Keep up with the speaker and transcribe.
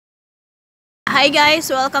Hi guys!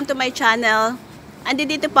 Welcome to my channel.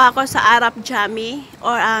 Andito pa ako sa Arab Jami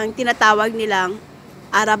or ang tinatawag nilang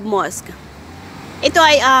Arab Mosque. Ito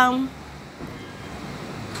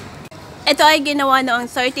ay ginawa noong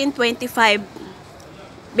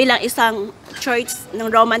 1325 bilang isang church ng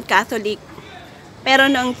Roman Catholic. Pero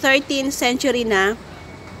noong 13th century na,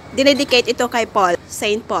 dinedicate ito kay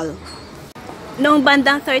Saint Paul. Noong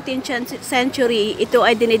bandang 13th century, ito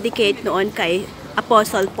ay dinedicate noon kay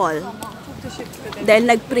Apostle Paul. Dahil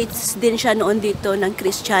nag-preach din siya noon dito ng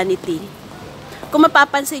Christianity. Kung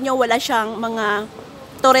mapapansin nyo, wala siyang mga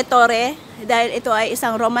tore-tore dahil ito ay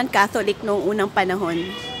isang Roman Catholic noong unang panahon.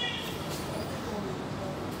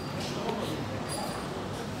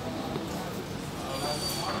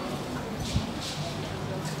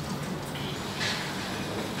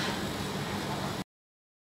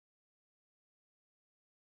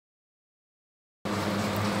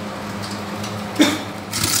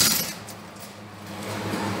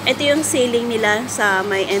 Ito yung ceiling nila sa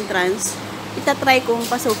may entrance. Itatry kong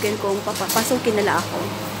pasukin kung papasukin nila ako.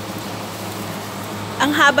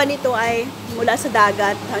 Ang haba nito ay mula sa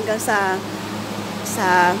dagat hanggang sa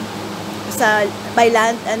by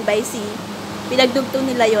land and by sea.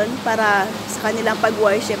 Pinagdugtong nila yon para sa kanilang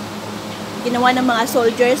pag-worship. Ginawa ng mga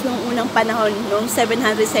soldiers noong unang panahon, noong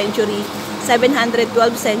 712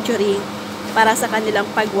 century para sa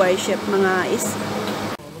kanilang pag-worship,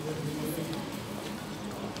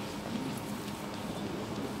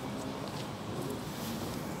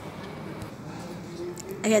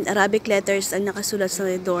 Ayan, Arabic letters ang nakasulat sa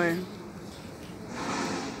door.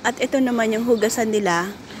 At ito naman yung hugasan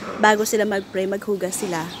nila. Bago sila mag-pray, maghugas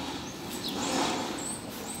sila.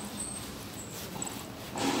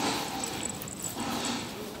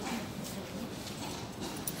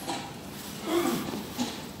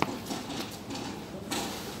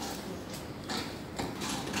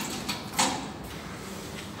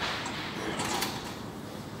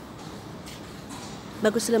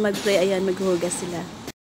 Bago sila mag-pray, ayan, maghugas sila.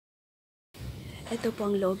 Ito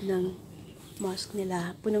po ang loob ng mosque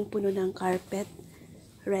nila. Punong-puno ng carpet.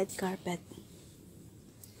 Red carpet.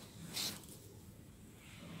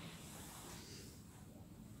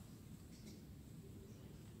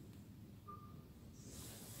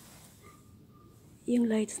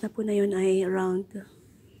 Yung lights na po na yun ay round.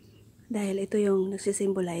 Dahil ito yung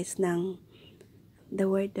nagsisimbolize ng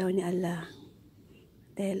the word daw ni Allah.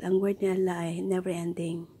 Dahil ang word ni Allah ay never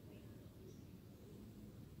ending.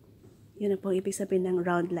 Yun ang pong ibig sabihin ng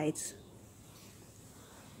round lights.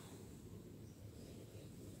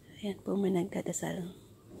 Ayan po, may nagdadasal.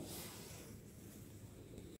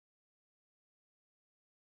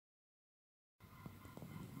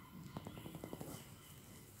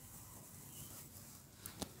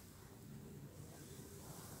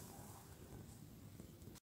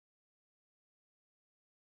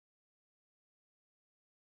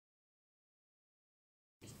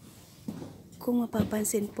 Kung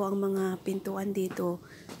mapapansin po ang mga pintuan dito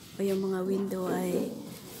o yung mga window ay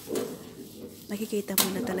makikita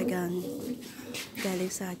mo na talagang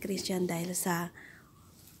galing sa Christian dahil sa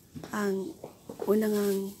ang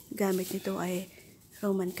unang gamit nito ay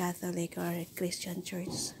Roman Catholic or Christian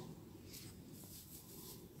Church.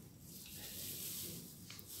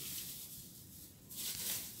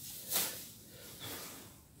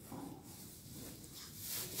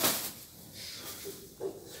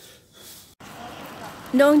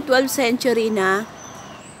 Noong 12th century na,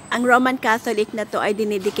 ang Roman Catholic na to ay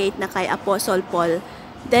dinedicate na kay Apostle Paul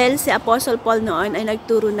dahil si Apostle Paul noon ay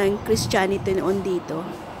nagturo ng Christianity noon dito.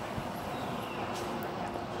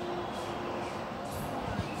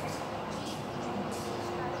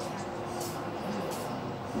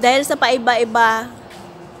 Dahil sa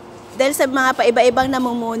mga paiba-ibang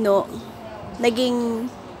namumuno,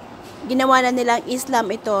 ginawa na nilang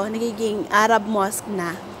Islam ito, nagiging Arab Mosque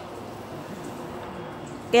na.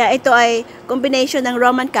 Kaya ito ay combination ng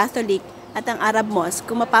Roman Catholic at ang Arab Mosque.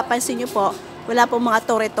 Kung mapapansin nyo po, wala pong mga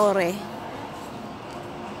tore-tore.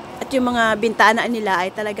 At yung mga bintana nila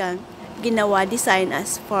ay talagang ginawa, design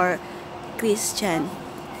as for Christian.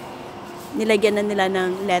 Nilagyan na nila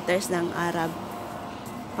ng letters ng Arab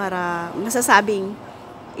para masasabing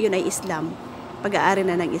yun ay Islam. Pag-aari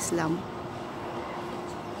na ng Islam.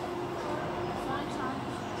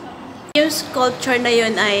 Yung sculpture na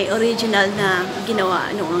yun ay original na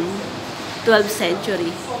ginawa noong 12th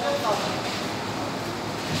century.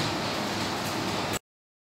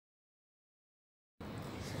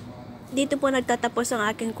 Dito po nagtatapos ang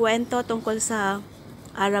aking kwento tungkol sa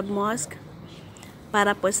Arab Mosque.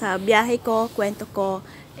 Para po sa biyahe ko, kwento ko,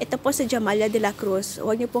 ito po si Jamalia de la Cruz.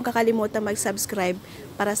 Huwag niyo pong kakalimutan mag-subscribe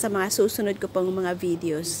para sa mga susunod ko pong mga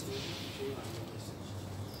videos.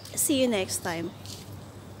 See you next time.